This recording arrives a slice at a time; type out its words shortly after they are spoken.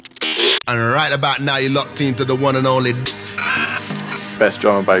And right about now, you're locked into the one and only best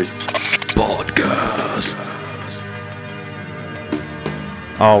drum and bass podcast.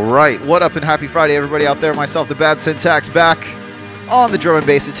 All right, what up and happy Friday, everybody out there. Myself, the Bad Syntax, back on the Drum and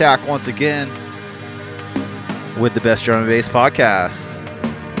Bass Attack once again with the best drum and bass podcast.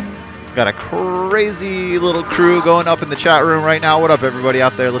 Got a crazy little crew going up in the chat room right now. What up, everybody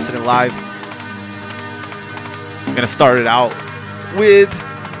out there listening live? I'm gonna start it out with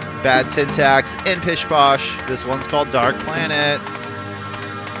Bad Syntax and Pish Posh. This one's called Dark Planet.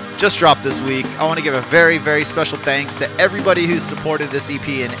 Just dropped this week. I want to give a very, very special thanks to everybody who's supported this EP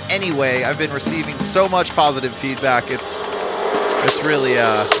in any way. I've been receiving so much positive feedback. It's really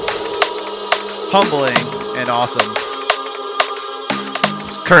humbling and awesome.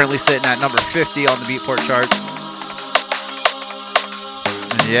 It's currently sitting at number 50 on the Beatport charts.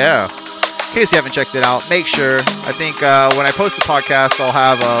 And yeah. In case you haven't checked it out, make sure. I think when I post the podcast, I'll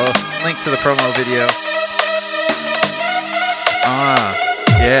have a link to the promo video.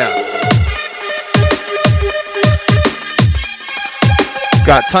 Yeah.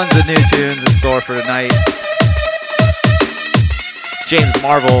 Got tons of new tunes in store for tonight. James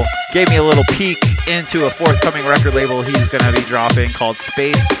Marvel gave me a little peek into a forthcoming record label he's going to be dropping called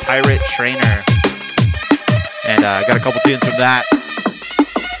Space Pirate Trainer. And I got a couple tunes from that.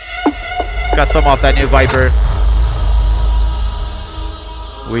 Got some off that new Viper.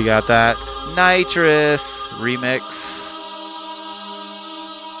 We got that Nitrous remix.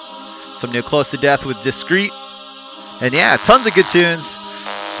 Some new Close to Death with Discreet. And yeah, tons of good tunes.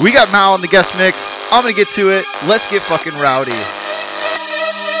 We got Mal in the guest mix. I'm going to get to it. Let's get fucking rowdy.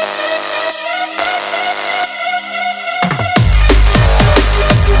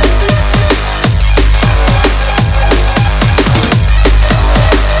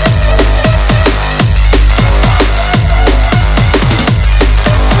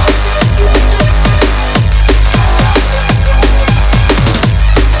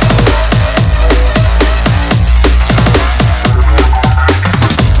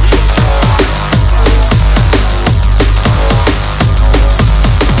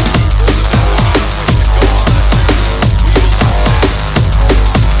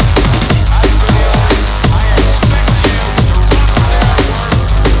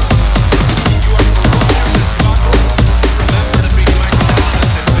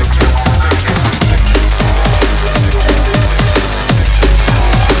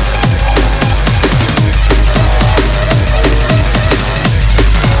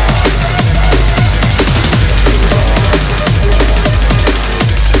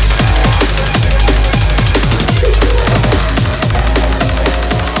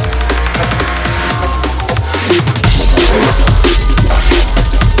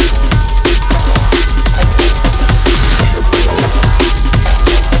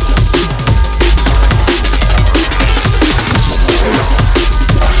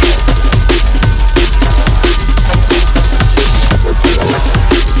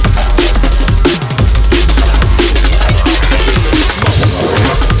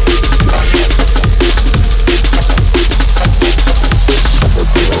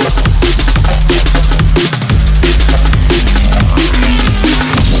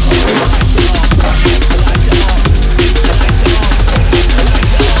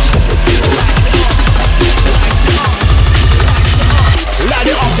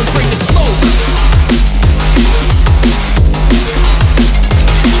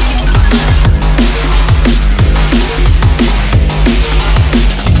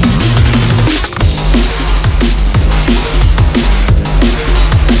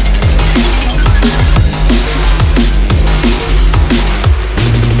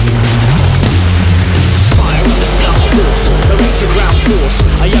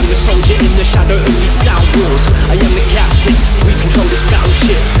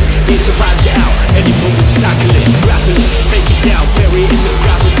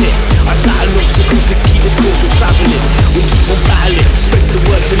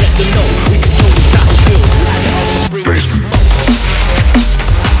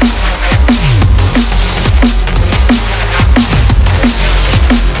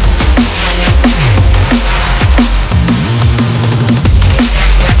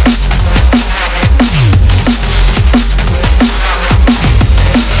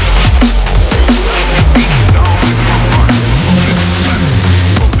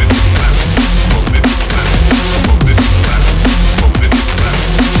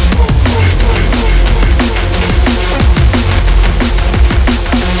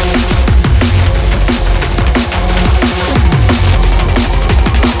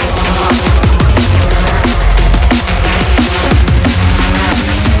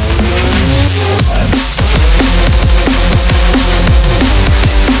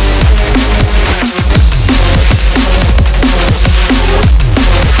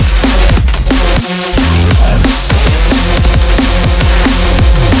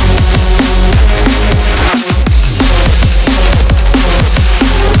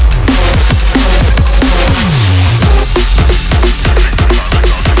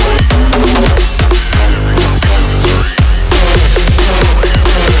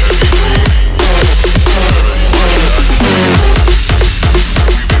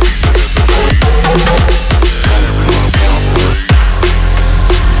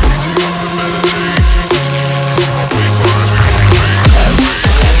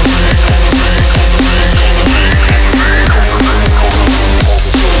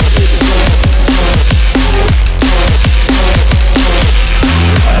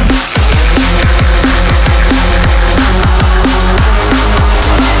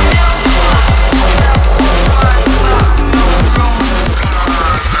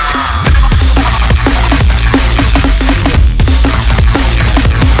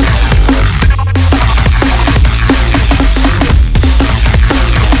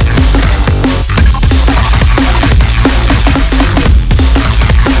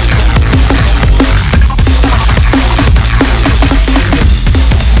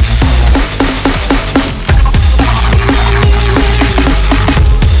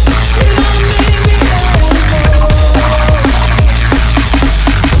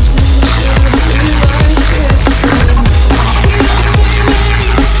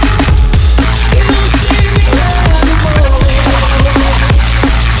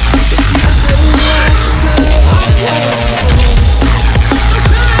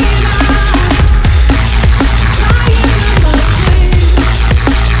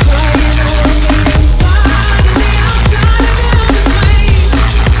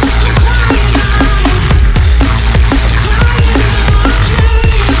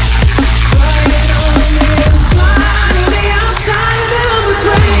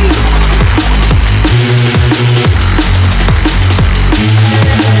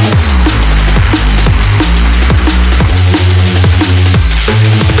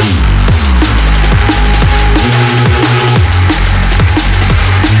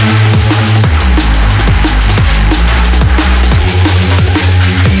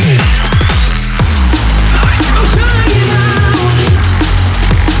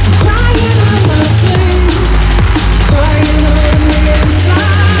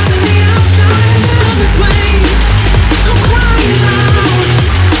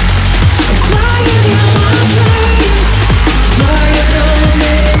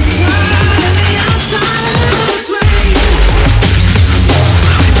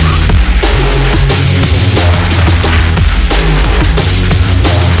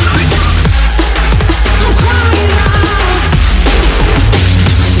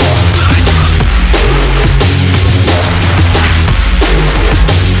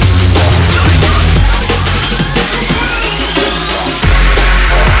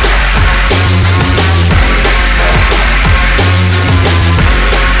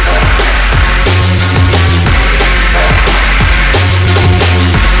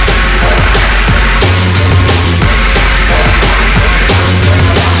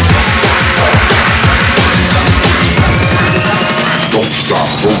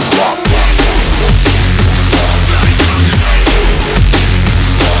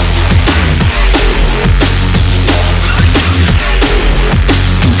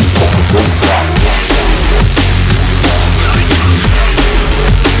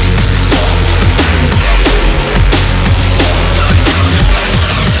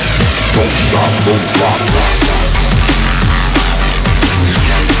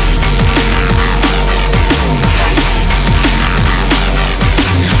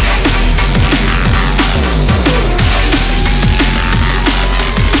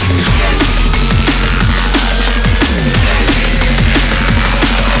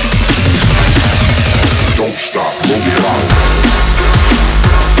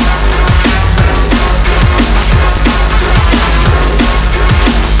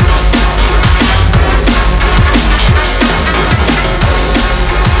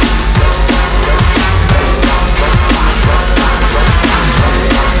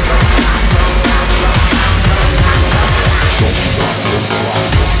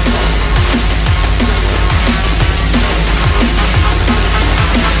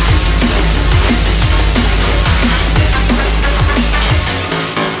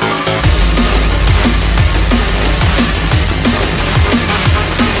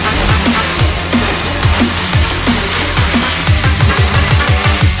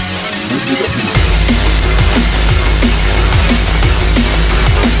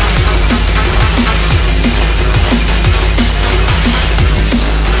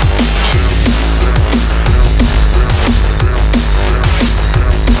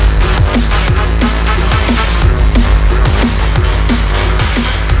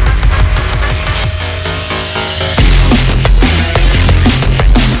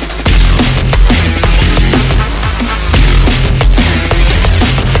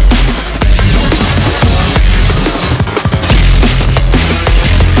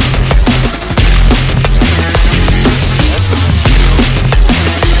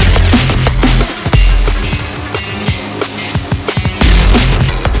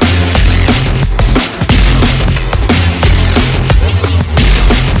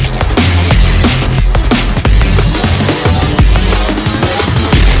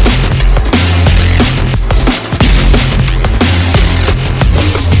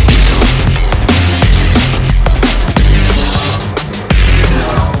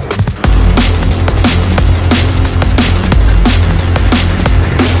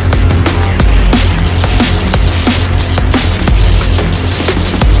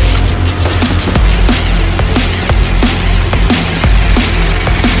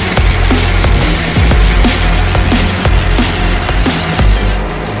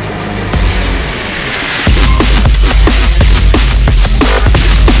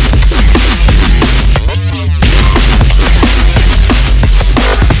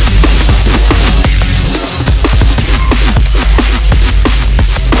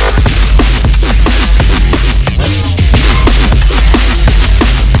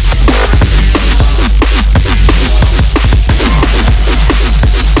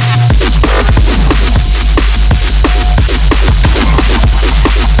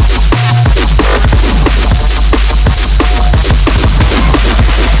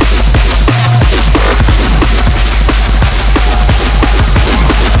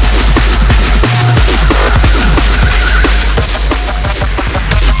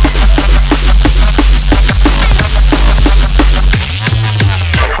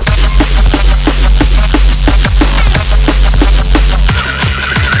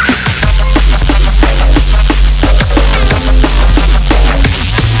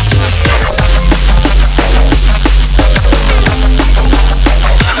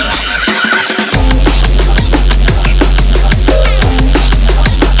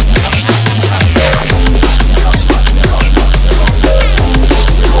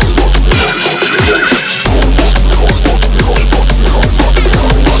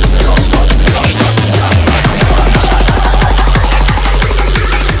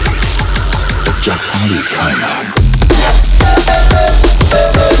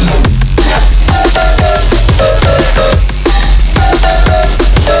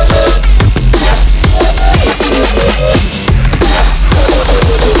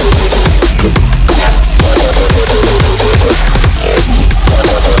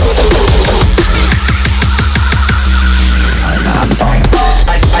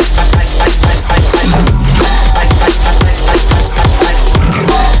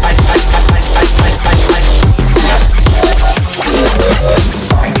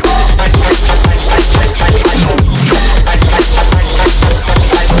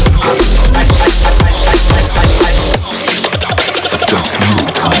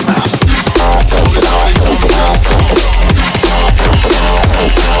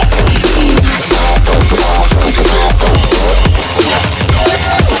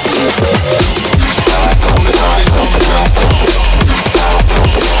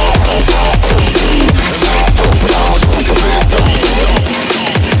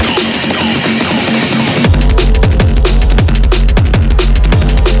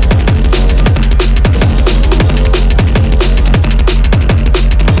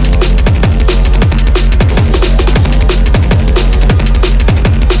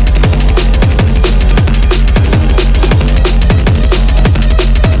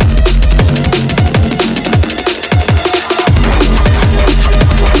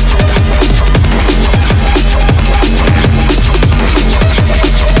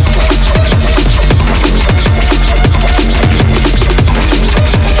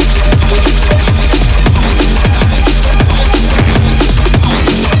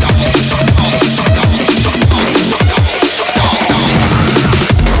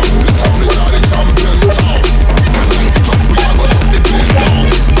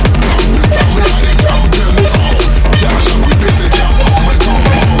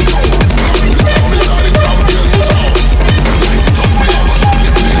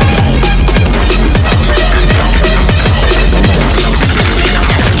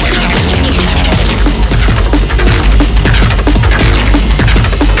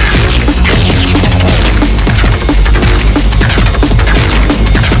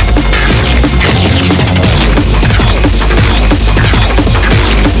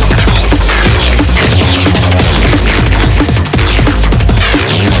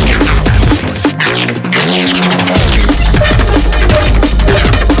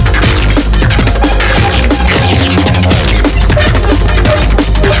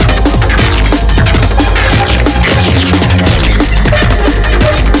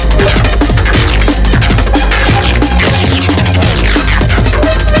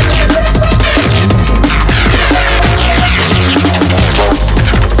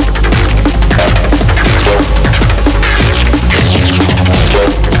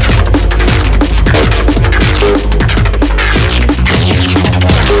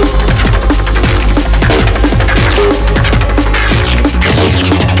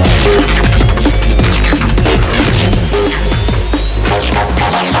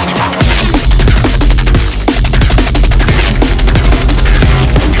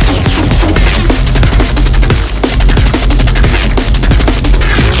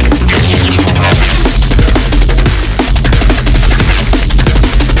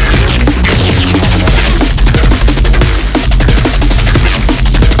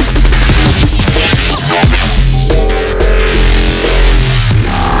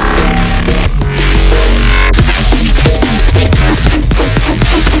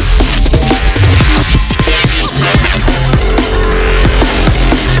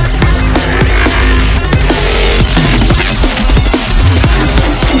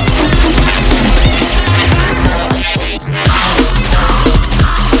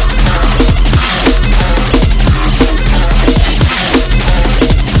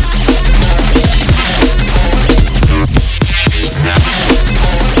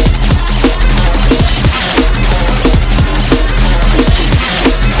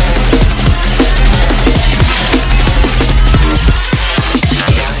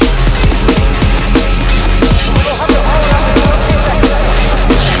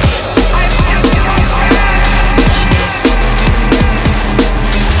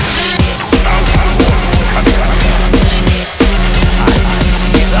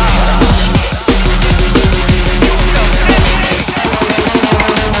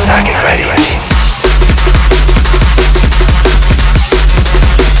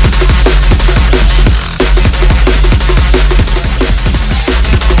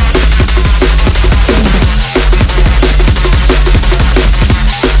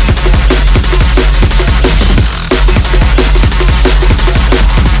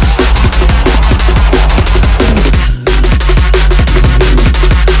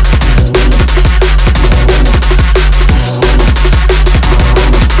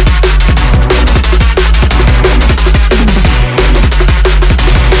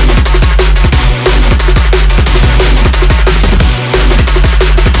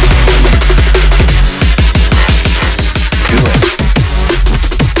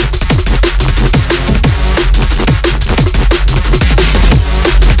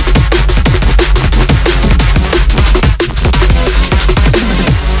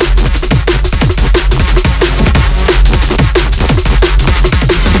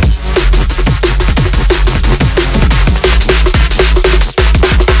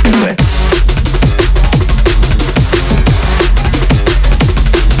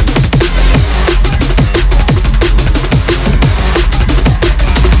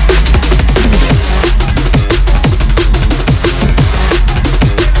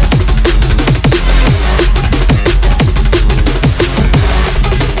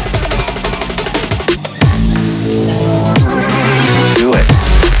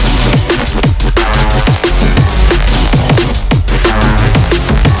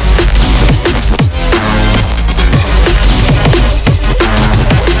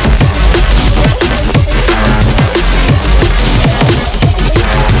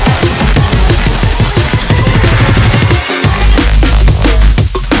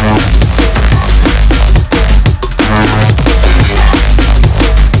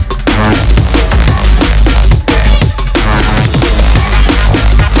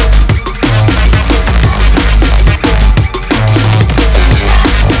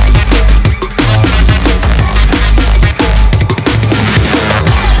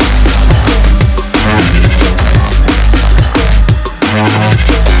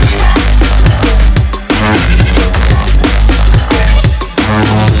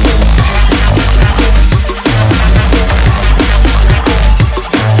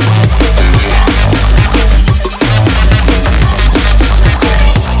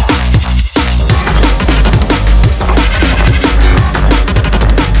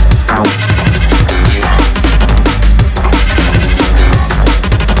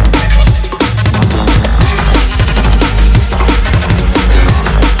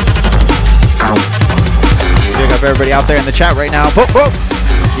 up everybody out there in the chat right now. Boop, boop.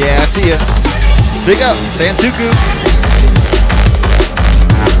 Yeah, I see ya. Big up, Sansuku.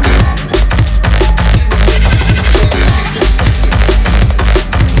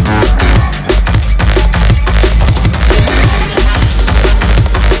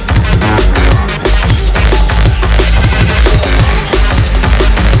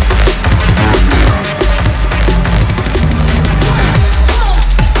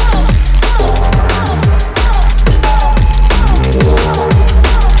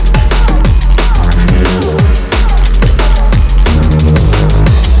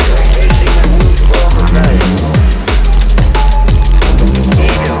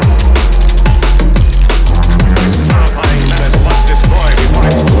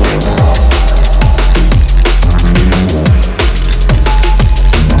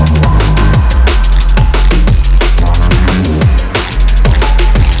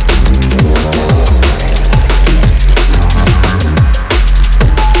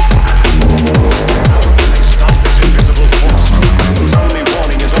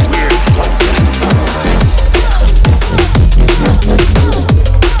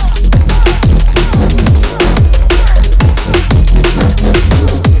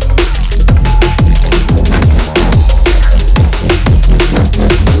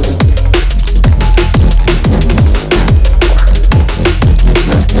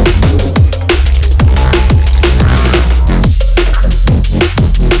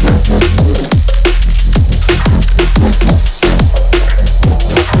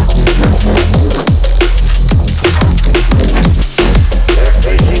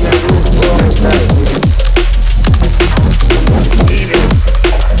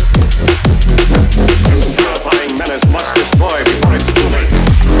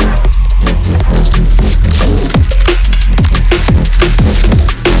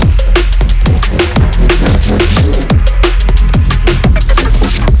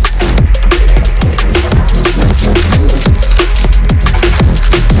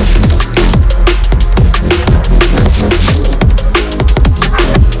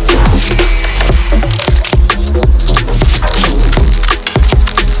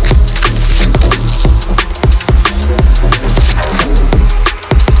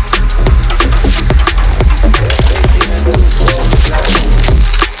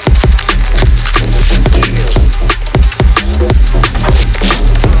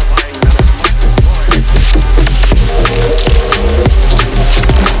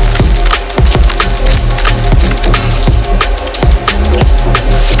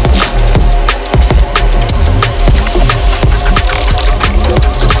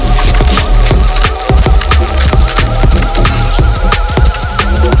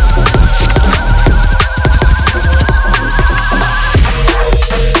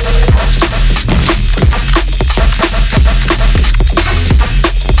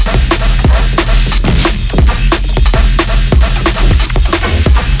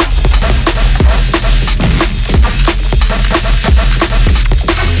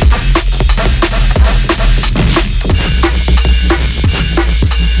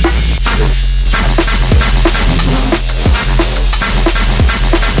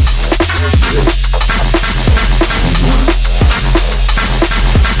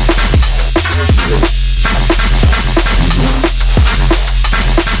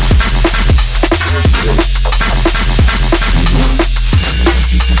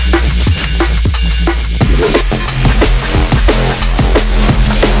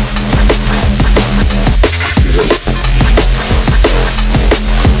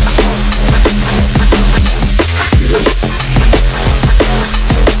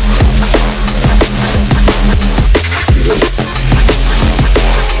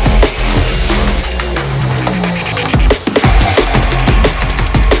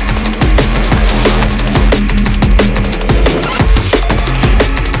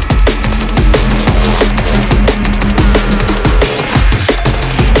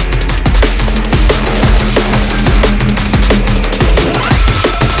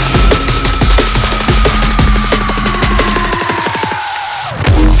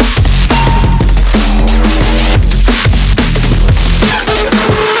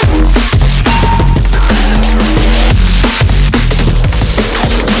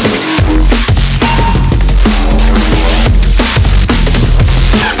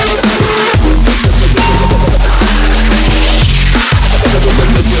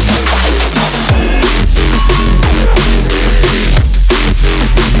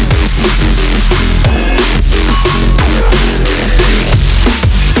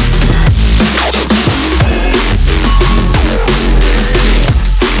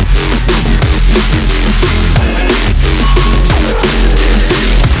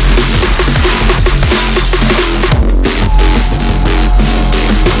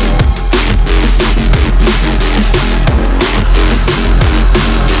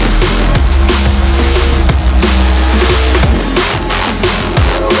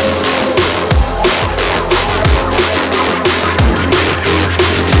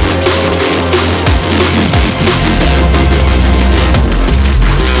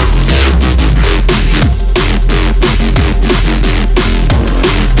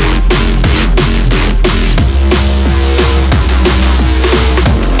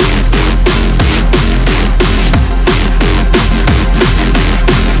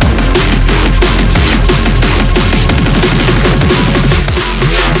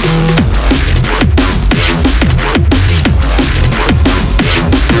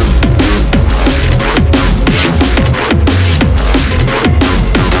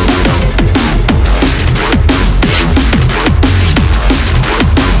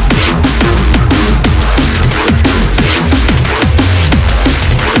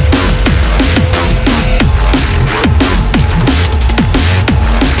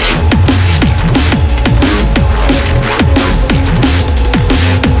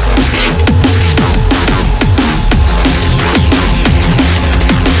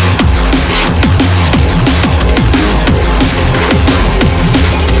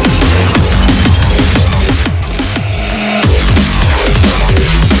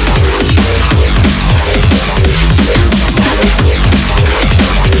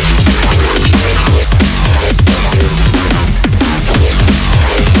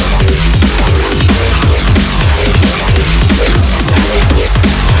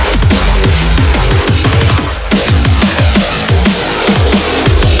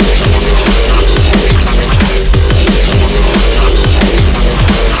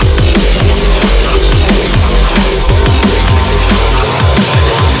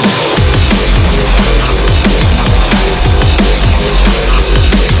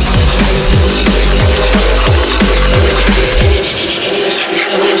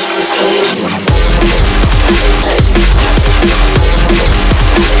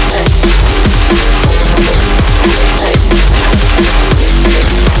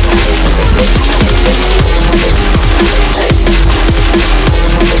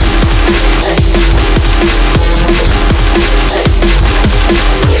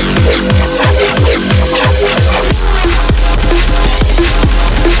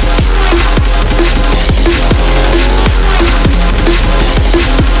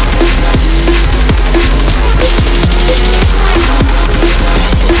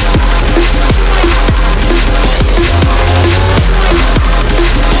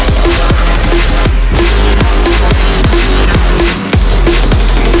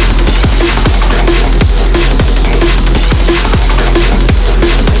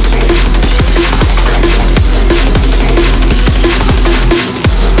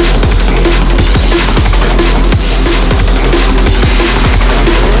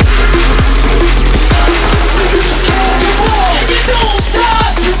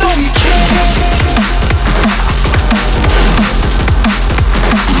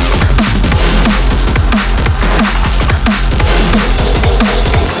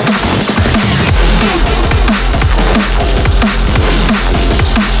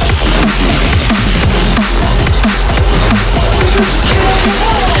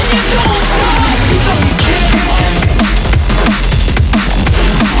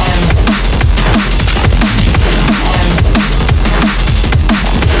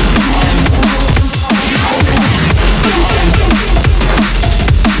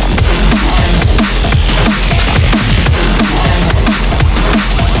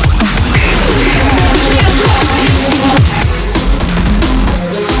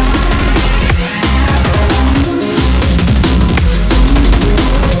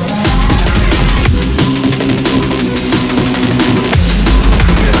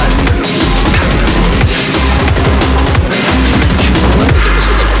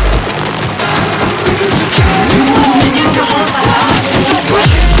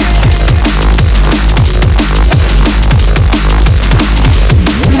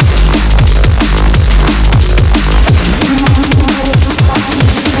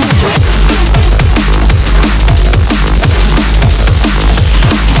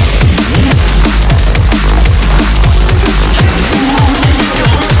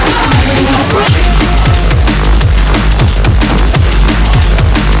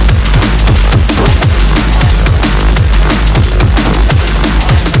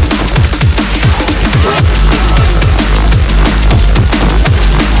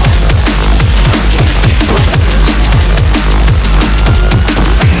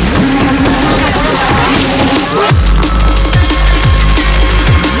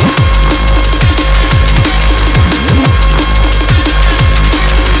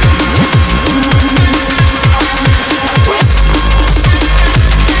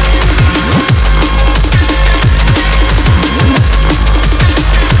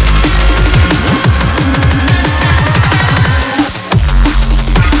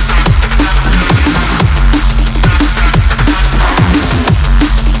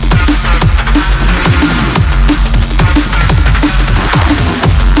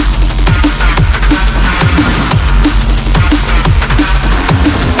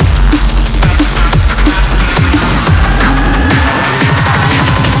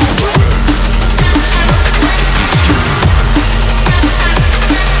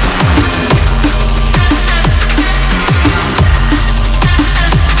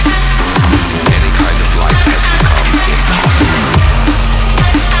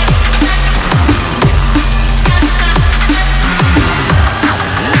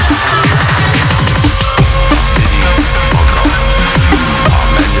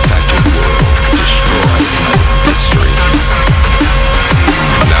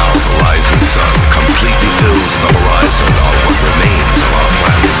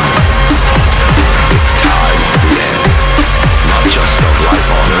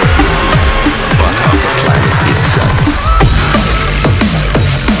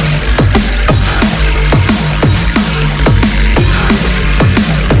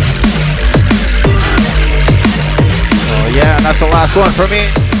 last one from me.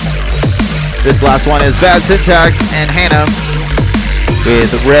 This last one is Bad Syntax and Hannah with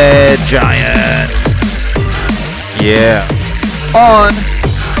Red Giant. Yeah. On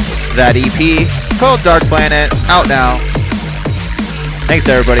that EP called Dark Planet, out now. Thanks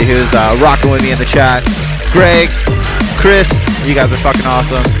to everybody who's rocking with me in the chat. Greg, Chris, you guys are fucking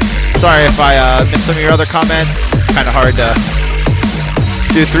awesome. Sorry if I missed some of your other comments. It's kind of hard to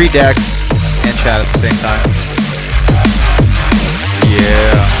do 3 decks and chat at the same time.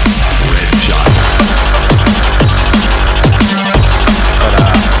 Yeah. But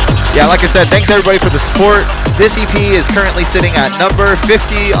yeah, like I said, thanks everybody for the support. This EP is currently sitting at number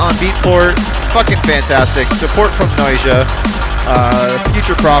 50 on Beatport. It's fucking fantastic. Support from Noisia,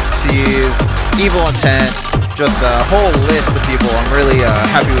 Future Prophecies, Evil Intent, just a whole list of people. I'm really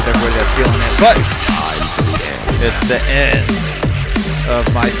happy with everybody that's feeling it. But it's time for the end. It's the end of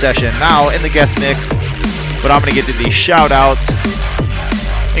my session. Now in the guest mix, but I'm gonna get to these shout outs.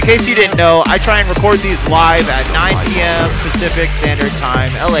 In case you didn't know, I try and record these live at 9 p.m. Pacific Standard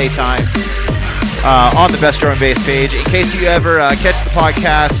Time, LA time, on the Best Drum and Bass page. In case you ever catch the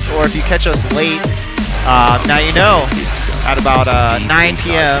podcast, or if you catch us late, now you know. At about 9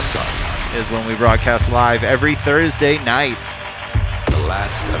 p.m. is when we broadcast live every Thursday night.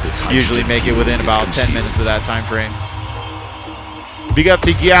 Usually make it within about 10 minutes of that time frame. Big up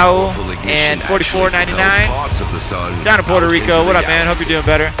to Yao and 44.99 down in Puerto Rico. What up, man? Hope you're doing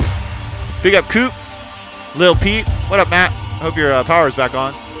better. Big up Coop, Lil Pete. What up, Matt? Hope your power's back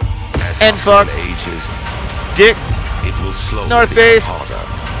on. N-Fuck, Dick, North Base.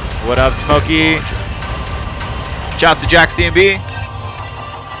 What up, Smokey? Shouts to Jack CMB.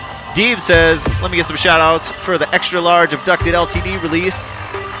 Deeb says, let me get some shout outs for the extra large abducted LTD release.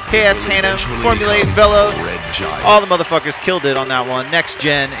 KS Hannah, Formulate, Velos, all the motherfuckers killed it on that one. Next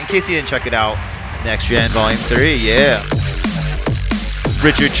Gen, in case you didn't check it out, Next Gen Volume 3, yeah.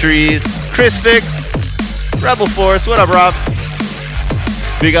 Richard Trees, Chris Fix, Rebel Force, what up, Rob?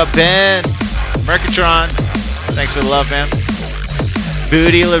 Big up Ben, Mercatron, thanks for the love, man.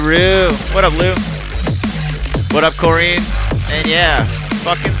 Booty LaRue, what up, Lou? What up, Corrine? And yeah,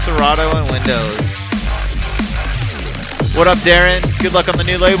 fucking Serato and Windows. What up, Darren? Good luck on the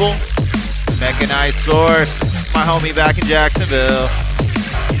new label. Mechanized Source, my homie back in Jacksonville.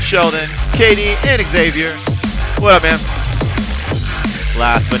 Sheldon, Katie, and Xavier. What up, man?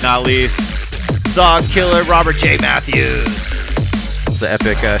 Last but not least, Zog Killer, Robert J. Matthews. It's an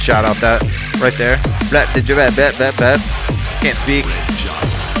epic shout out that right there. Can't speak.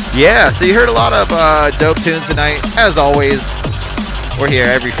 Yeah, so you heard a lot of dope tunes tonight. As always, we're here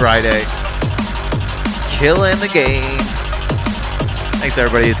every Friday. Killing the game. Thanks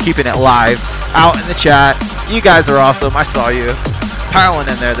everybody who's keeping it live out in the chat. You guys are awesome. I saw you piling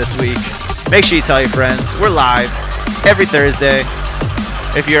in there this week. Make sure you tell your friends. We're live every Thursday.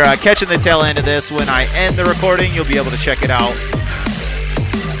 If you're catching the tail end of this, when I end the recording, you'll be able to check it out.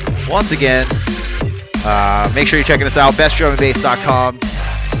 Once again, make sure you're checking us out, bestdrumandbass.com.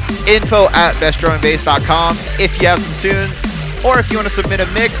 Info at bestdrumandbass.com. If you have some tunes, or if you want to submit a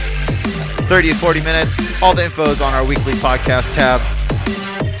mix, 30 to 40 minutes, all the info is on our weekly podcast tab.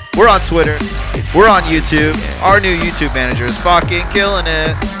 We're on Twitter. We're on YouTube. Our new YouTube manager is fucking killing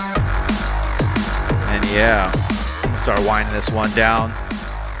it. And yeah, start winding this one down.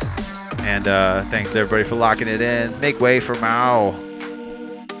 And thanks to everybody for locking it in. Make way for Mao.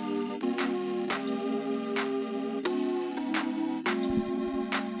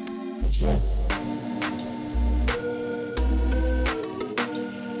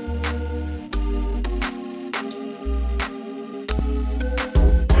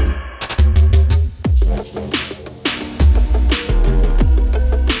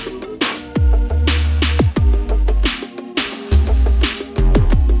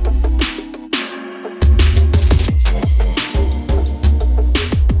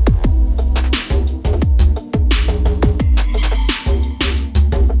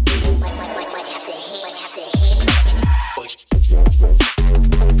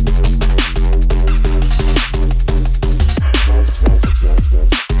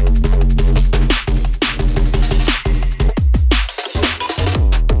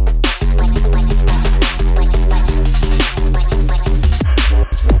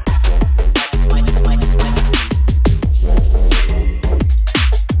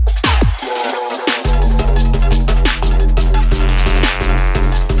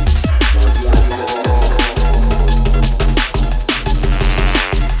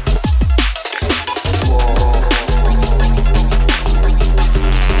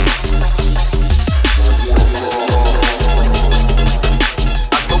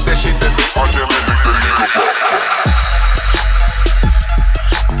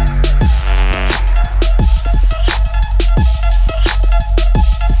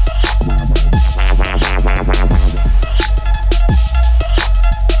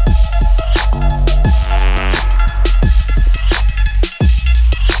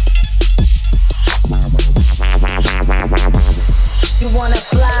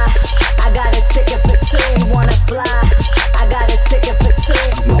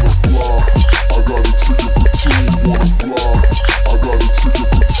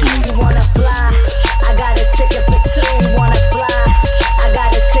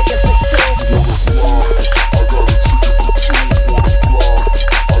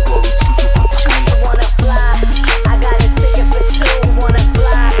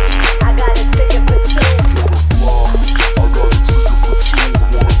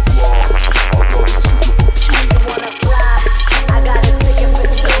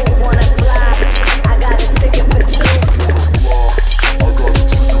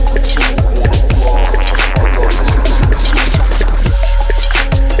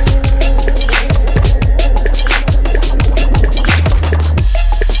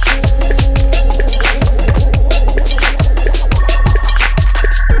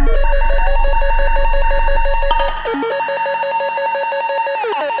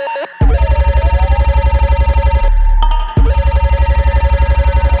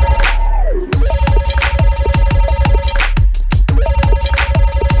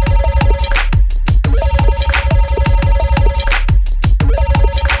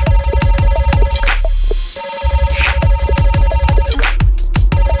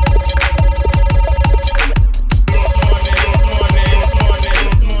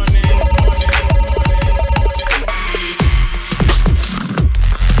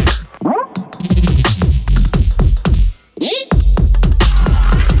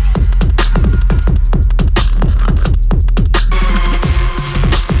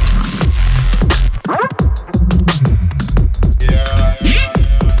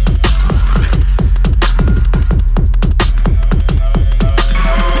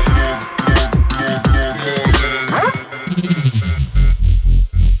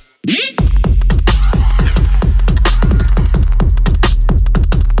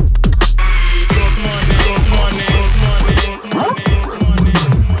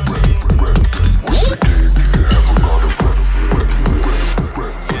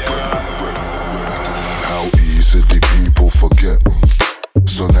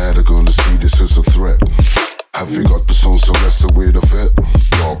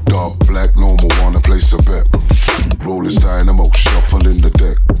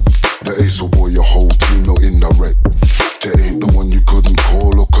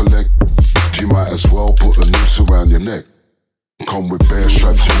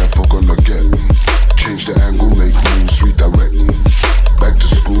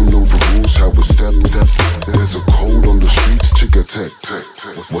 There's a code on the streets, ticker tech.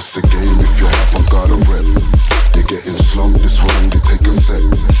 What's the game if you haven't got a rep? You're getting slumped, this one only take a sec.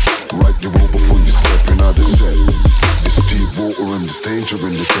 Right you roll before you step in out the set. It's deep water and there's danger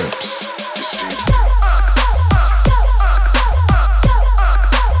in the depths. It's deep.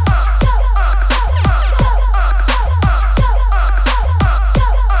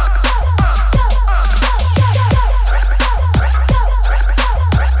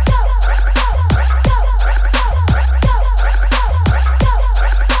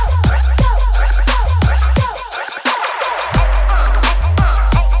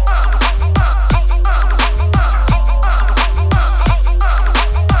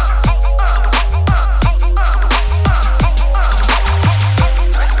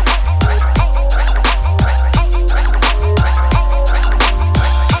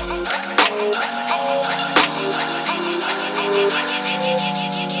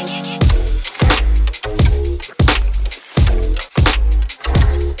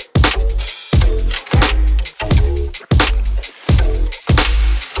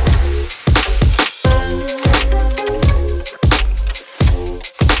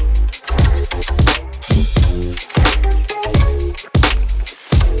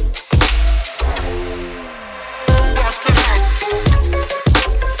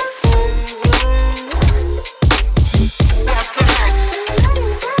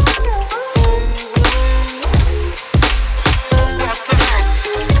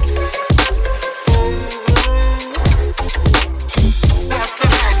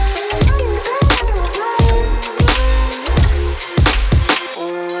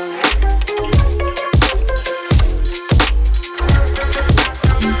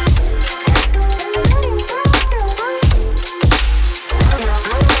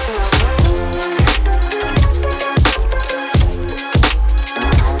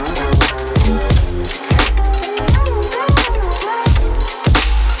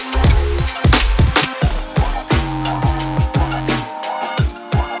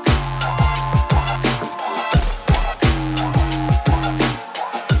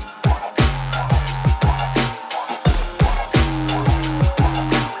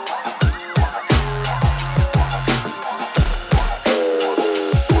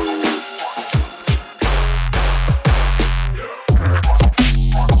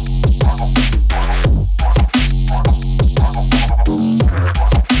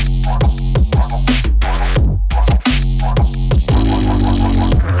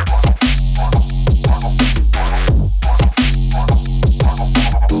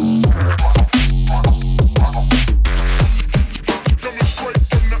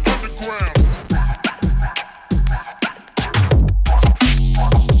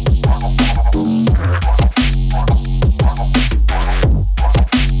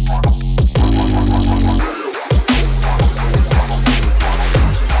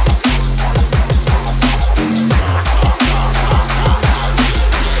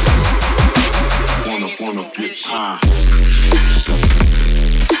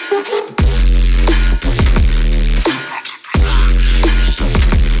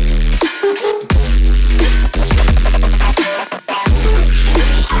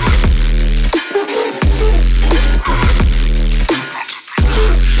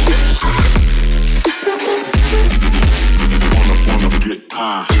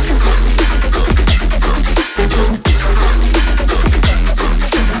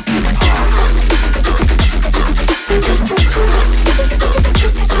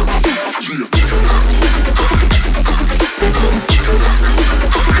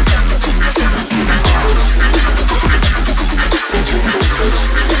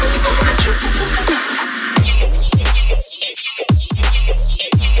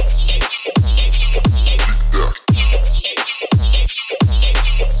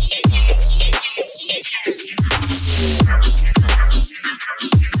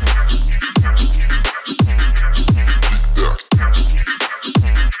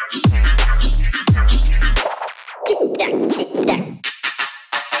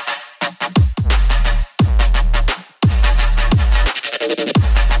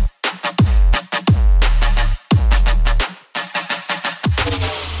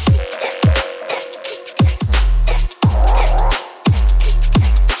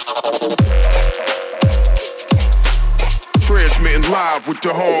 live with the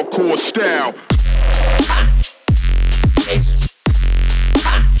hardcore style.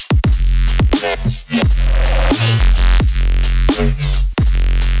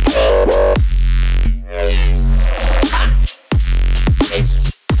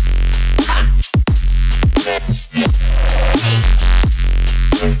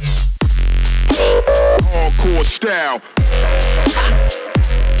 hardcore style.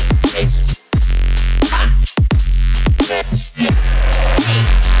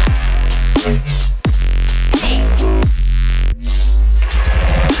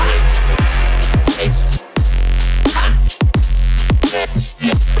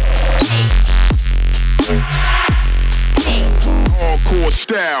 Hardcore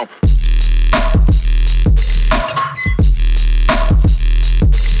style.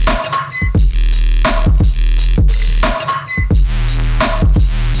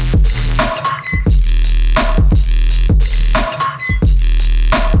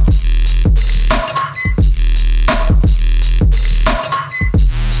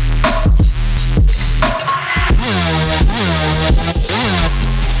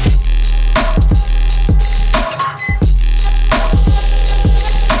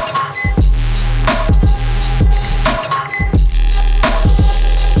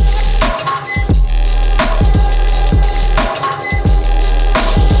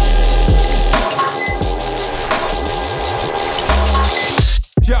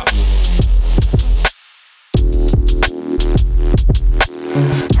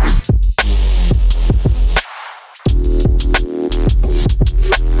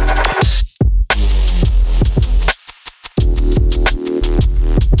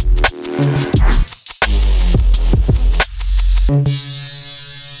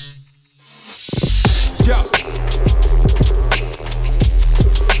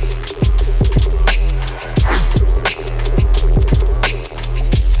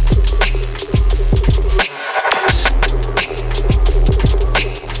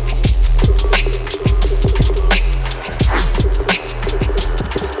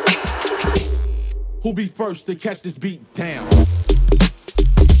 Who'll be first to catch this beat down?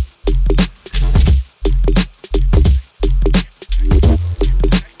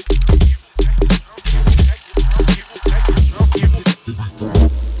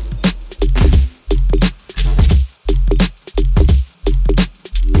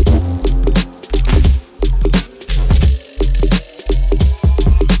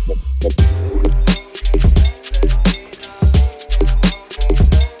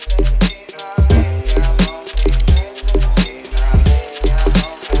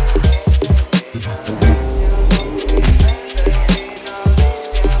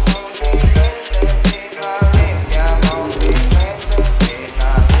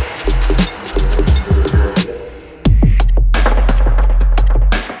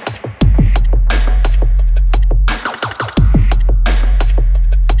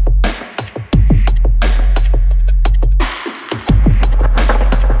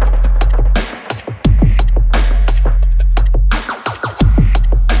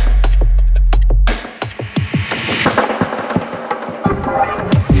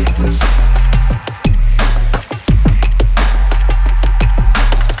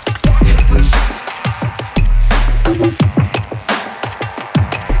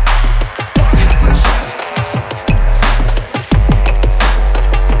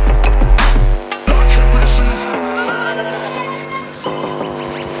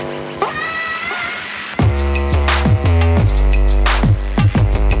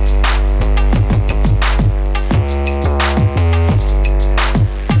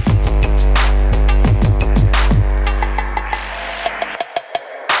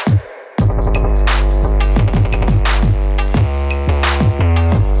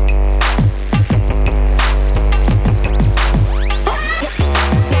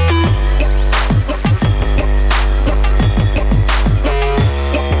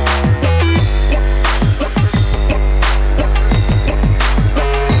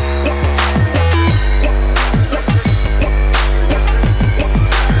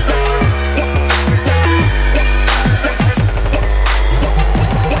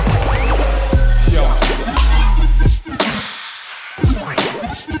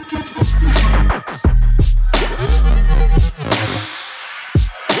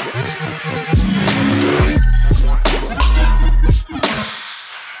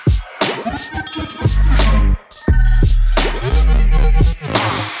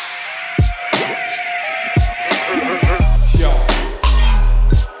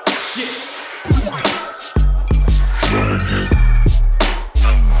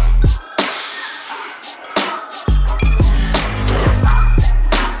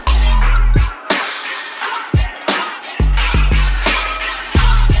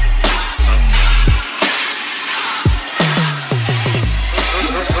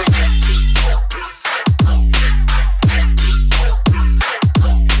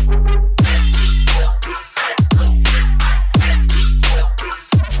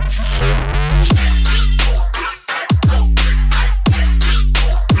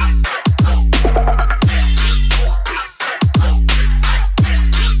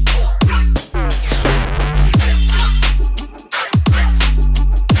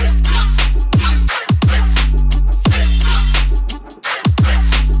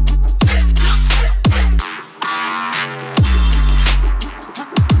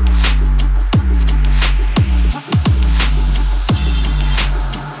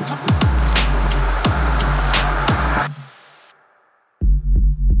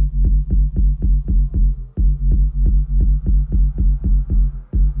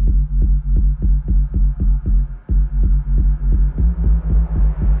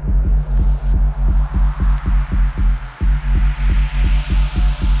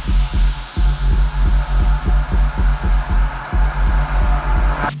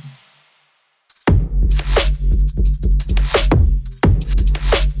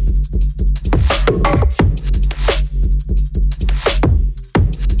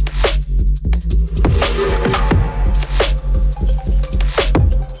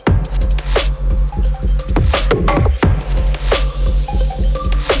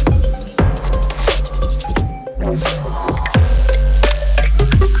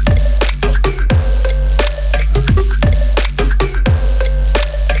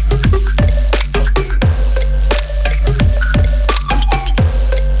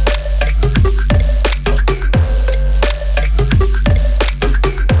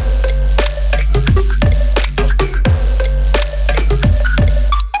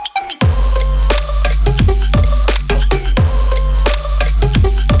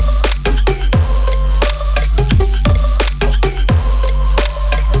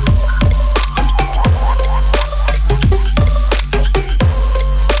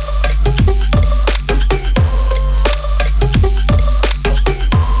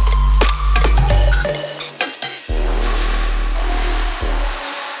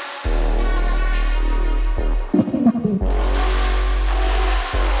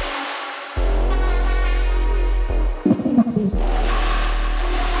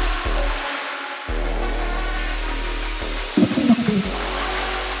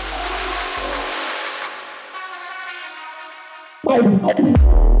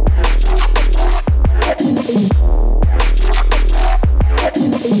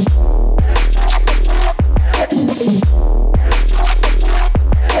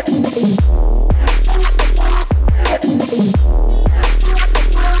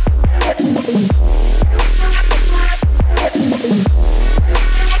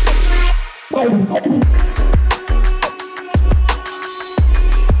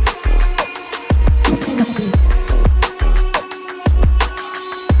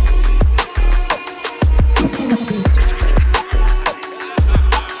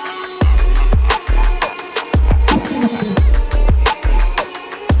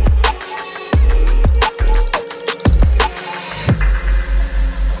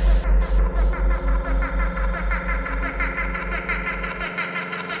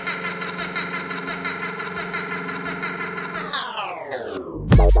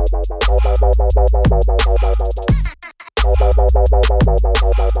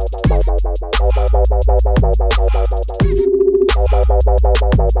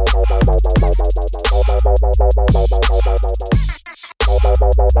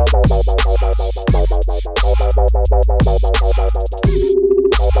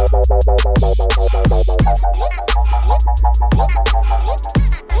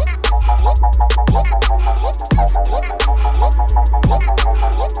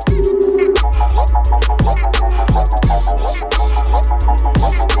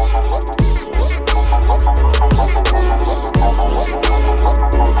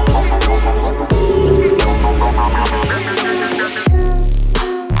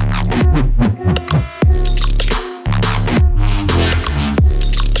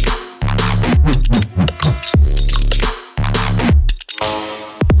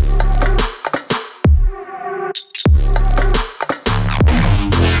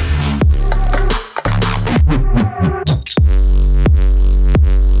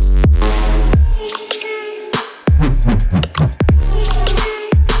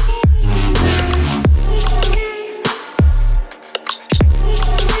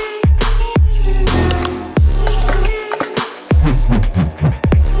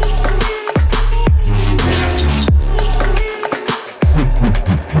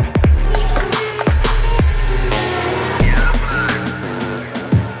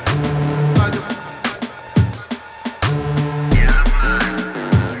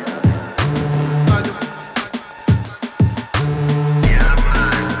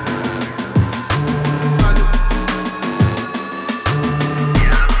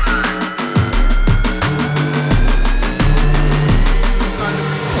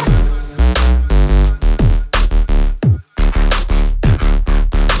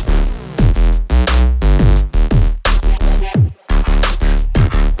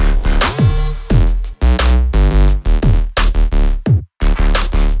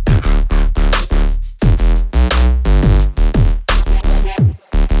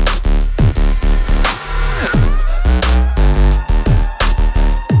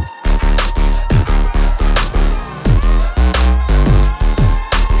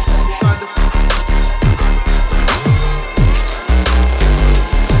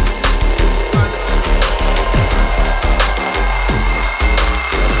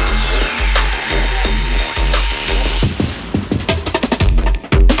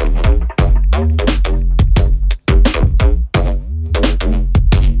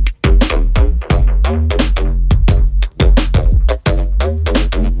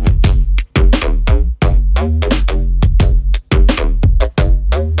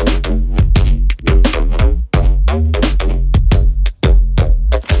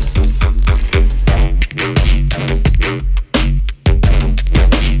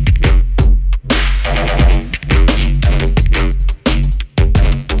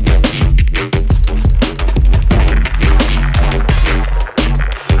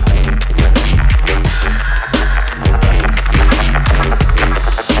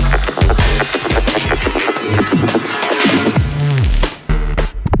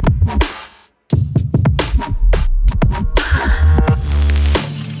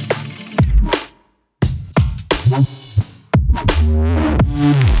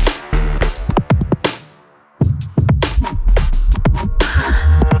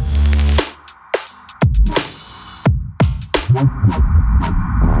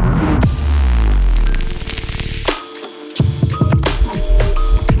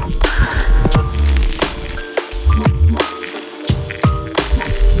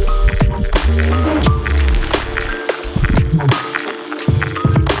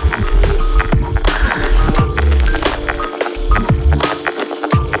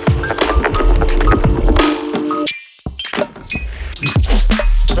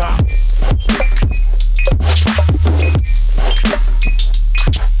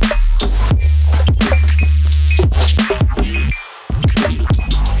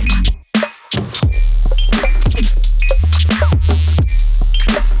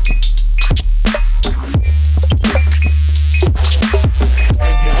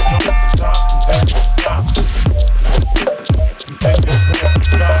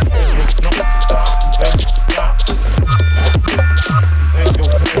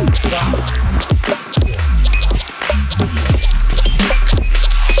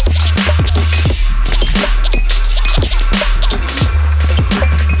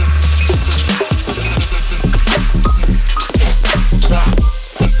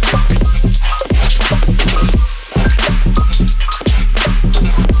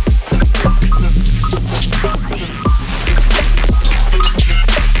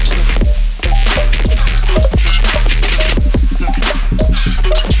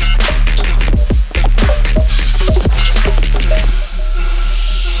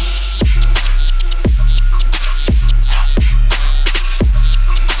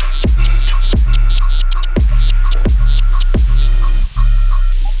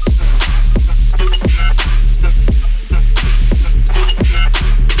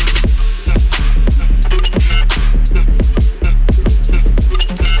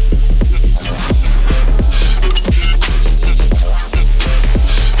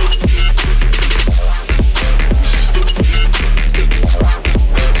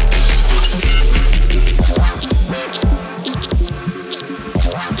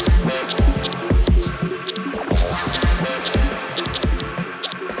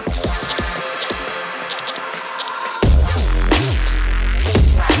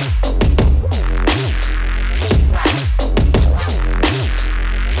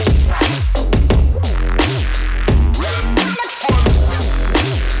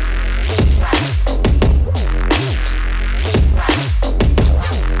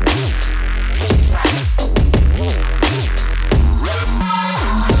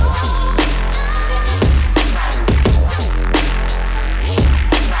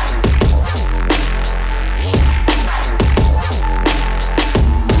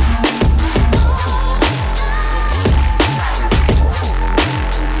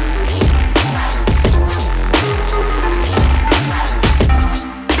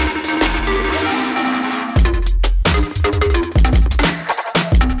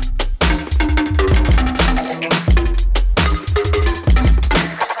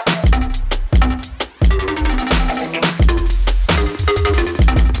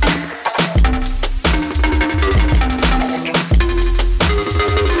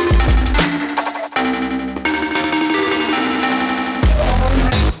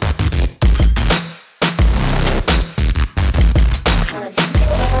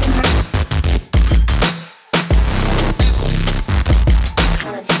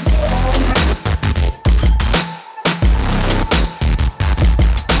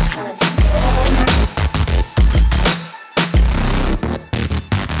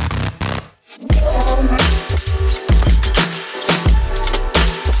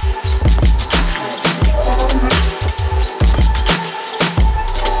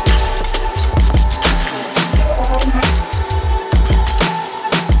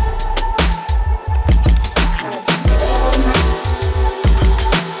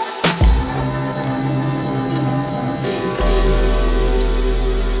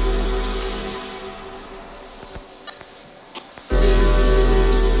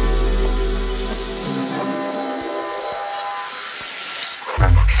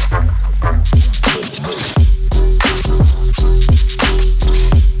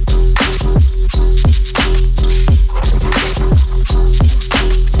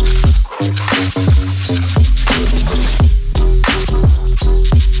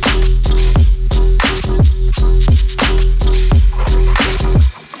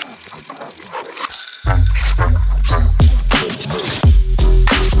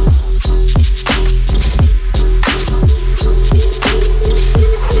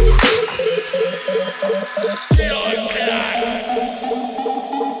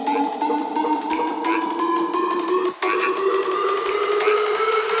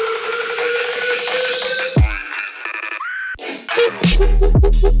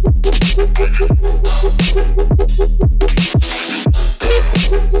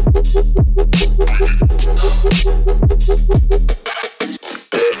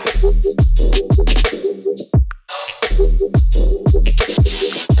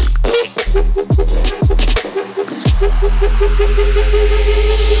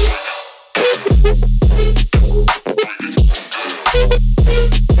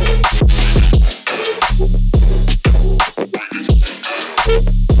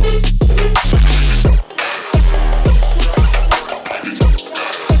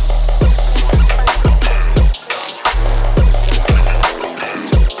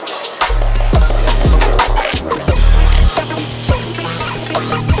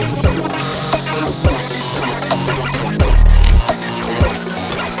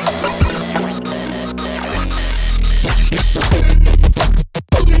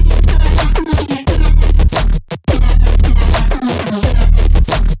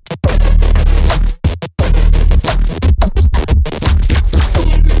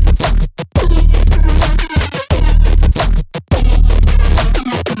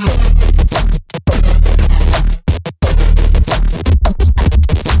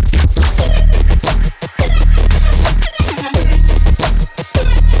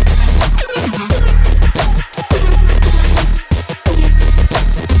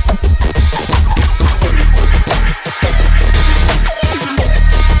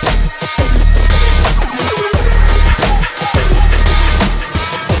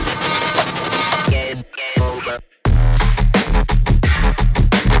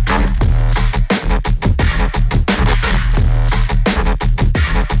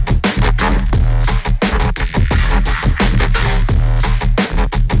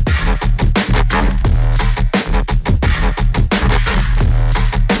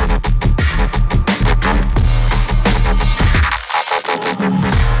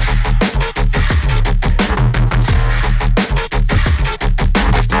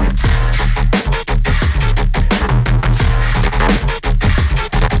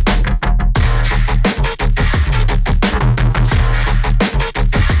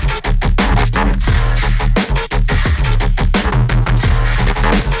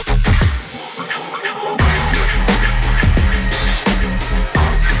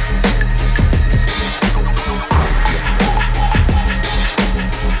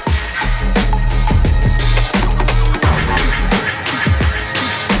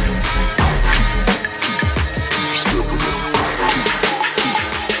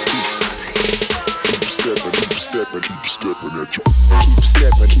 stepping at you. Keep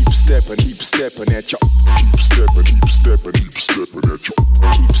stepping, keep stepping, keep stepping at you.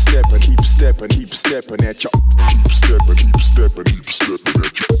 Keep stepping, keep stepping, keep stepping at you. Keep stepping, keep stepping, keep stepping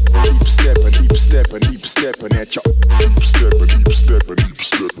at you. Keep stepping, keep stepping, keep stepping at you. Keep stepping, keep stepping, keep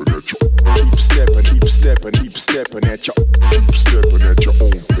stepping at you. Keep stepping, keep stepping, keep stepping at you. Keep stepping at your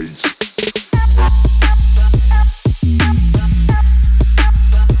own pace.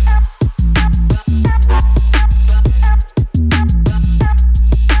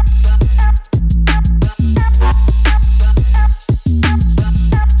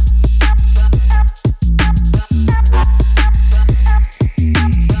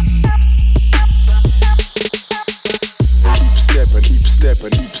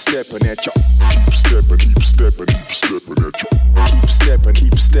 Stepping at you. Keep stepping, keep stepping, keep stepping at you. Keep stepping,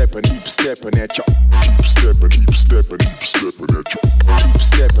 keep stepping, keep stepping at you. Keep stepping, keep stepping, keep stepping at you. Keep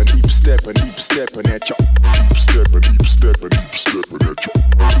stepping, keep stepping, keep stepping at you. Keep stepping, keep stepping, keep stepping at you.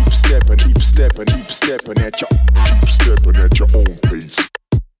 Keep stepping, keep stepping, keep stepping at you. Keep stepping at your own pace.